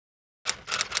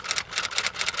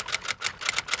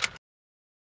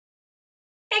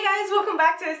welcome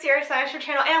back to the Sierra Science Show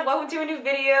channel and welcome to a new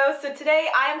video. So today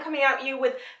I am coming at you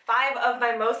with 5 of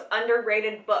my most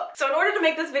underrated books. So in order to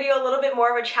make this video a little bit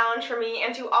more of a challenge for me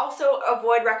and to also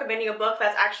avoid recommending a book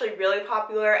that's actually really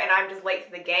popular and I'm just late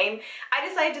to the game, I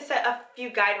decided to set a few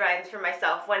guidelines for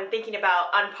myself when thinking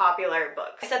about unpopular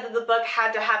books. I said that the book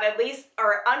had to have at least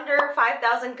or under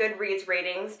 5,000 Goodreads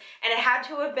ratings and it had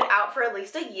to have been out for at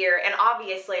least a year, and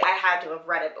obviously I had to have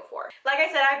read it before. Like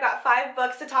I said, I've got 5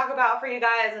 books to talk about for you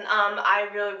guys, and I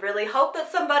really hope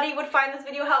that somebody would find this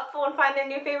video helpful and find their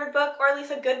new favorite book, or at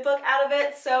least a good book out of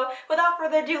it. So without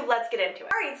further ado, let's get into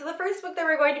it. Alright, so the first book that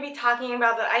we're going to be talking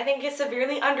about that I think is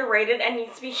severely underrated and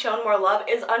needs to be shown more love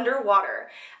is Underwater.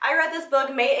 I read this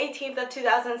book May 18th of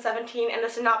 2017 and the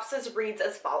synopsis reads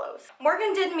as follows.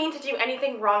 Morgan didn't mean to do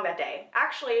anything wrong that day.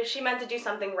 Actually, she meant to do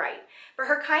something right. But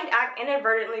her kind act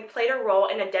inadvertently played a role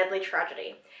in a deadly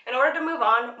tragedy. In order to move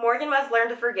on, Morgan must learn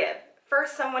to forgive.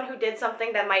 First, someone who did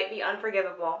something that might be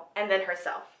unforgivable, and then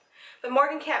herself. But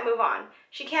Morgan can't move on.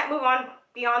 She can't move on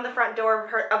beyond the front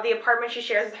door of the apartment she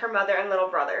shares with her mother and little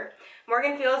brother.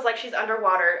 Morgan feels like she's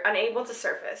underwater, unable to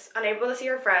surface, unable to see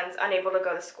her friends, unable to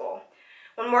go to school.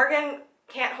 When Morgan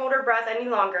can't hold her breath any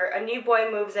longer, a new boy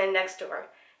moves in next door.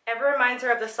 Ever reminds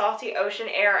her of the salty ocean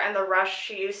air and the rush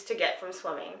she used to get from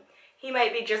swimming. He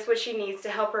might be just what she needs to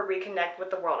help her reconnect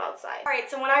with the world outside. Alright,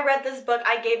 so when I read this book,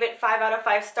 I gave it 5 out of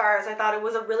 5 stars. I thought it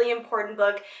was a really important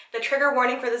book. The trigger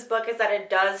warning for this book is that it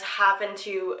does happen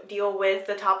to deal with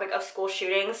the topic of school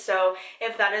shootings, so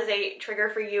if that is a trigger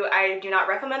for you, I do not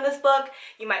recommend this book.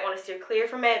 You might want to steer clear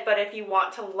from it, but if you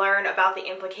want to learn about the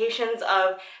implications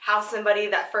of how somebody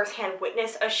that firsthand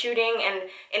witnessed a shooting and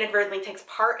inadvertently takes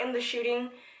part in the shooting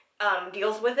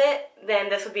deals with it, then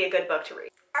this would be a good book to read.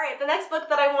 Alright, the next book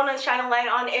that I want to shine a light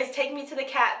on is Take Me to the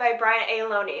Cat by Bryant A.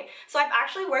 Loney. So I've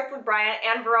actually worked with Bryant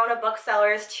and Verona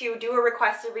Booksellers to do a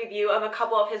requested review of a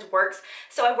couple of his works.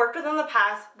 So I've worked with him in the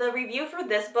past. The review for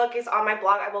this book is on my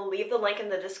blog. I will leave the link in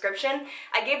the description.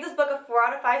 I gave this book a 4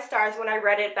 out of 5 stars when I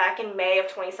read it back in May of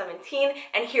 2017,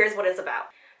 and here's what it's about.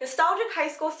 Nostalgic high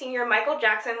school senior Michael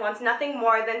Jackson wants nothing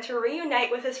more than to reunite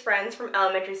with his friends from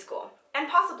elementary school, and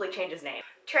possibly change his name.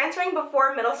 Transferring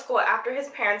before middle school after his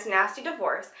parents' nasty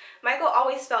divorce, Michael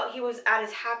always felt he was at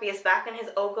his happiest back in his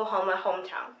Oklahoma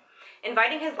hometown.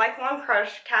 Inviting his lifelong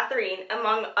crush, Catherine,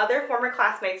 among other former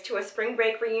classmates to a spring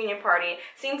break reunion party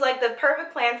seems like the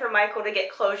perfect plan for Michael to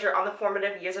get closure on the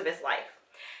formative years of his life.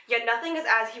 Yet nothing is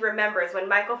as he remembers when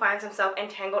Michael finds himself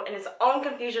entangled in his own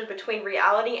confusion between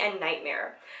reality and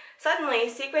nightmare. Suddenly,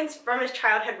 secrets from his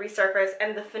childhood resurface,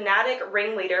 and the fanatic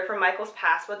ringleader from Michael's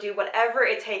past will do whatever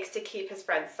it takes to keep his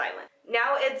friends silent.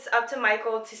 Now it's up to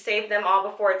Michael to save them all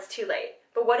before it's too late.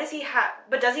 But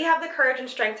does he have the courage and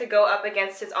strength to go up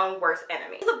against his own worst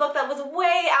enemy? This is a book that was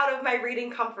way out of my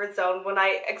reading comfort zone when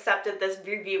I accepted this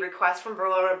review request from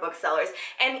Verona Booksellers.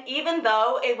 And even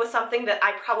though it was something that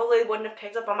I probably wouldn't have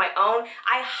picked up on my own,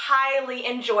 I highly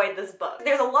enjoyed this book.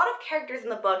 There's a lot of characters in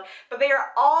the book, but they are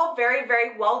all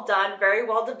very well done, very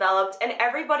well developed, and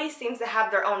everybody seems to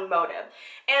have their own motive.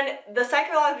 And the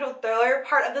psychological thriller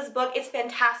part of this book is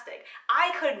fantastic.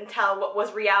 I couldn't tell what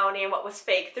was reality and what was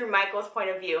fake through Michael's point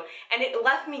of view, and it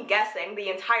left me guessing the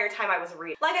entire time I was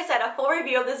reading. Like I said, a full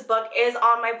review of this book is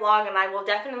on my blog and I will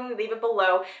definitely leave it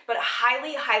below, but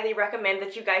highly recommend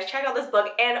that you guys check out this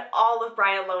book and all of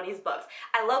Bryant Loney's books.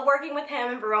 I love working with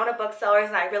him and Verona Booksellers,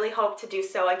 and I really hope to do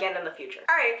so again in the future.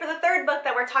 Alright, for the third book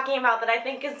that we're talking about that I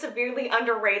think is severely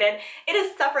underrated, it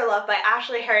is Suffer Love by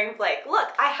Ashley Herring Blake. Look,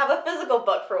 I have a physical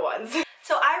book for once.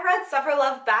 So I read Suffer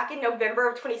Love back in November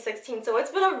of 2016, so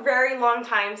it's been a very long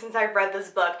time since I've read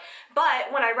this book,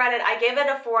 but when I read it, I gave it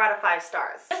a 4 out of 5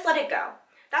 stars. Just let it go.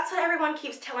 That's what everyone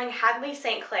keeps telling Hadley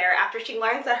St. Clair after she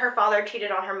learns that her father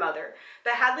cheated on her mother.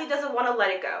 But Hadley doesn't want to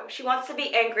let it go. She wants to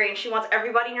be angry and she wants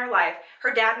everybody in her life,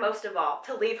 her dad most of all,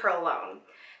 to leave her alone.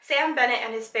 Sam Bennett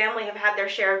and his family have had their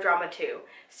share of drama too.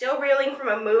 Still reeling from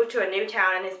a move to a new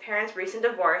town and his parents' recent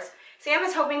divorce, Sam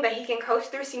is hoping that he can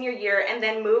coast through senior year and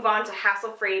then move on to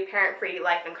hassle-free, parent-free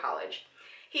life in college.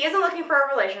 He isn't looking for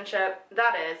a relationship,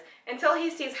 that is, until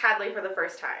he sees Hadley for the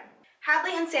first time.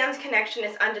 Hadley and Sam's connection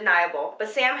is undeniable, but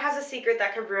Sam has a secret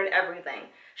that could ruin everything.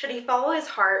 Should he follow his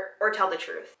heart or tell the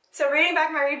truth? So reading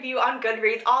back my review on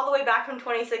Goodreads all the way back from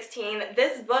 2016,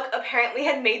 this book apparently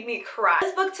had made me cry.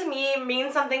 This book to me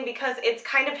means something because it's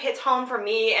kind of hits home for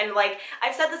me, and like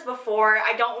I've said this before,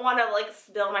 I don't want to like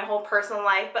spill my whole personal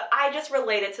life, but I just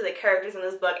related to the characters in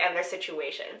this book and their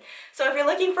situation. So if you're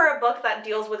looking for a book that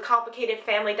deals with complicated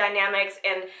family dynamics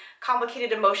and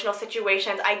complicated emotional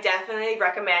situations, I definitely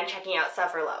recommend checking out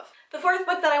Suffer Love. The fourth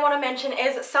book that I want to mention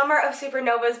is Summer of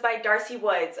Supernovas by Darcy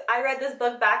Woods. I read this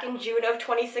book back in June of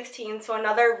 2016, so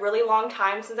another really long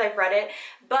time since I've read it,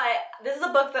 but this is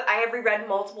a book that I have reread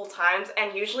multiple times,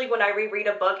 and usually when I reread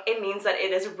a book, it means that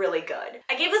it is really good.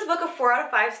 I gave this book a 4 out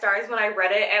of 5 stars when I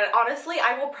read it, and honestly,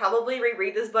 I will probably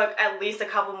reread this book at least a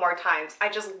couple more times. I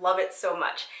just love it so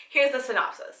much. Here's the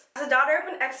synopsis. As a daughter of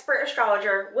an expert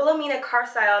astrologer, Wilhelmina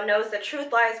Carstyle knows that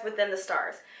truth lies within the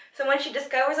stars. So when she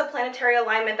discovers a planetary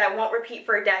alignment that won't repeat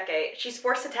for a decade, she's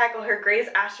forced to tackle her greatest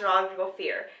astrological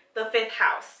fear, the 5th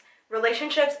house,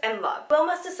 relationships and love. Will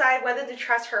must decide whether to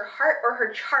trust her heart or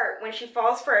her chart when she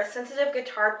falls for a sensitive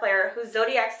guitar player whose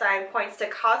zodiac sign points to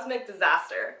cosmic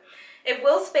disaster. If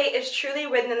Will's fate is truly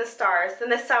written in the stars,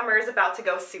 then this summer is about to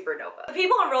go supernova. The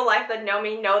people in real life that know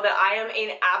me know that I am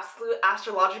an absolute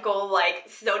astrological,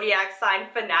 zodiac sign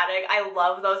fanatic. I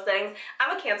love those things.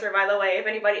 I'm a Cancer, by the way. If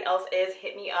anybody else is,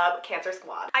 hit me up, Cancer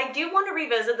Squad. I do want to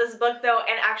revisit this book, though,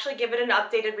 and actually give it an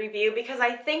updated review because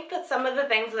I think that some of the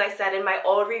things that I said in my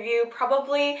old review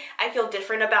probably I feel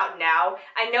different about now.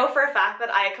 I know for a fact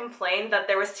that I complained that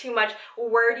there was too much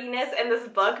wordiness in this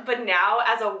book, but now,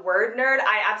 as a word nerd,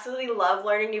 I absolutely love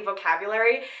learning new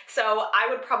vocabulary, so I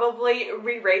would probably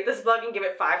re-rate this book and give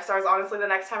it 5 stars, honestly, the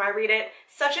next time I read it.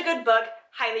 Such a good book.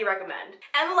 Highly recommend.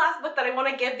 And the last book that I want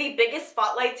to give the biggest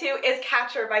spotlight to is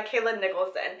Catcher by Kayla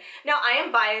Nicholson. Now, I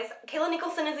am biased. Kayla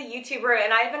Nicholson is a YouTuber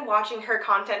and I've been watching her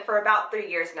content for about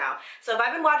 3 years now. So if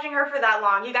I've been watching her for that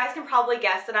long, you guys can probably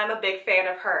guess that I'm a big fan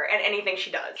of her and anything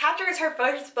she does. Catcher is her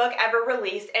first book ever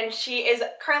released and she is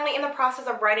currently in the process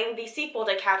of writing the sequel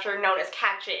to Catcher known as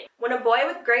Catching. When a boy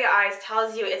with gray eyes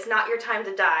tells you it's not your time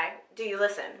to die, do you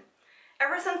listen?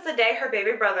 Ever since the day her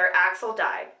baby brother, Axel,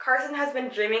 died, Carson has been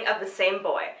dreaming of the same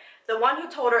boy, the one who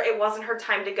told her it wasn't her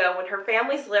time to go when her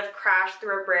family's lift crashed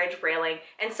through a bridge railing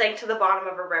and sank to the bottom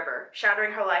of a river,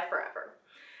 shattering her life forever.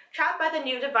 Trapped by the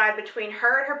new divide between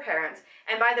her and her parents,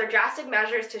 and by their drastic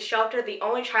measures to shelter the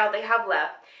only child they have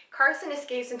left, Carson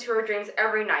escapes into her dreams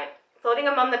every night, floating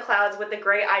among the clouds with the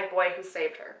gray-eyed boy who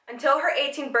saved her. Until her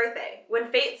 18th birthday,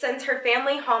 when fate sends her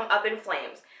family home up in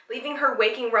flames, leaving her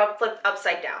waking world flipped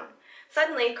upside down.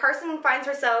 Suddenly, Carson finds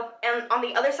herself on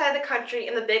the other side of the country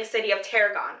in the big city of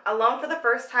Tarragon, alone for the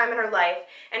first time in her life,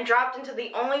 and dropped into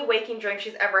the only waking dream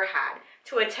she's ever had,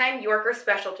 to attend Yorker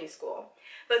Specialty School.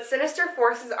 But sinister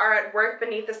forces are at work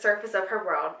beneath the surface of her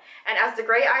world, and as the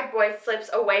gray-eyed boy slips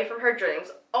away from her dreams,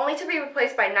 only to be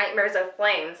replaced by nightmares of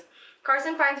flames,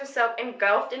 Carson finds herself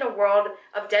engulfed in a world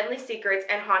of deadly secrets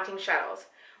and haunting shadows.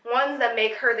 Ones that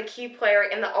make her the key player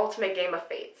in the ultimate game of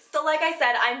fates. So like I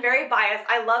said, I'm very biased.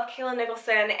 I love Kayla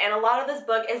Nicholson and a lot of this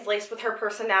book is laced with her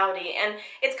personality and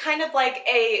it's kind of like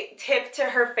a tip to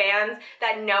her fans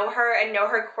that know her and know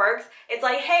her quirks. It's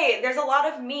like, hey, there's a lot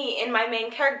of me in my main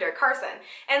character, Carson.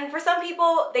 And for some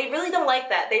people, they really don't like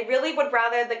that. They really would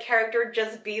rather the character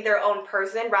just be their own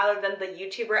person rather than the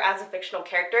YouTuber as a fictional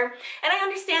character. And I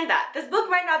understand that. This book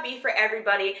might not be for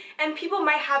everybody and people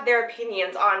might have their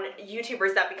opinions on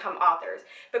YouTubers that become authors,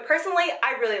 but personally,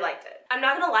 I really liked it. I'm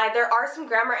not gonna lie, there are some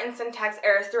grammar and syntax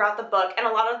errors throughout the book, and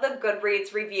a lot of the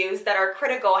Goodreads reviews that are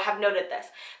critical have noted this.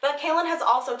 But Kaylin has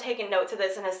also taken note to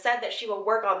this and has said that she will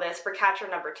work on this for Catcher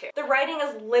number 2. The writing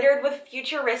is littered with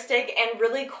futuristic and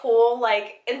really cool,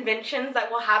 inventions that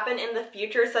will happen in the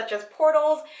future, such as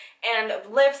portals and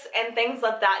lifts and things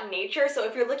of that nature. So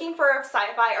if you're looking for a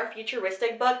sci-fi or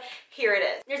futuristic book, here it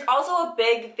is. There's also a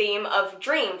big theme of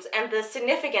dreams and the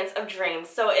significance of dreams.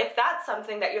 So if that's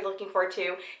something that you're looking for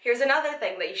too, here's another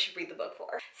thing that you should read the book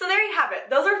for. So there you have it.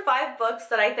 Those are 5 books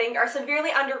that I think are severely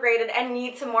underrated and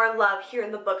need some more love here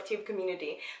in the BookTube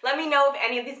community. Let me know if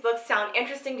any of these books sound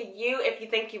interesting to you, if you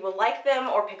think you will like them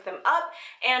or pick them up.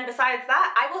 And besides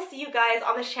that, I will see you guys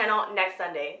on this channel next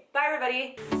Sunday. Bye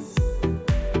everybody!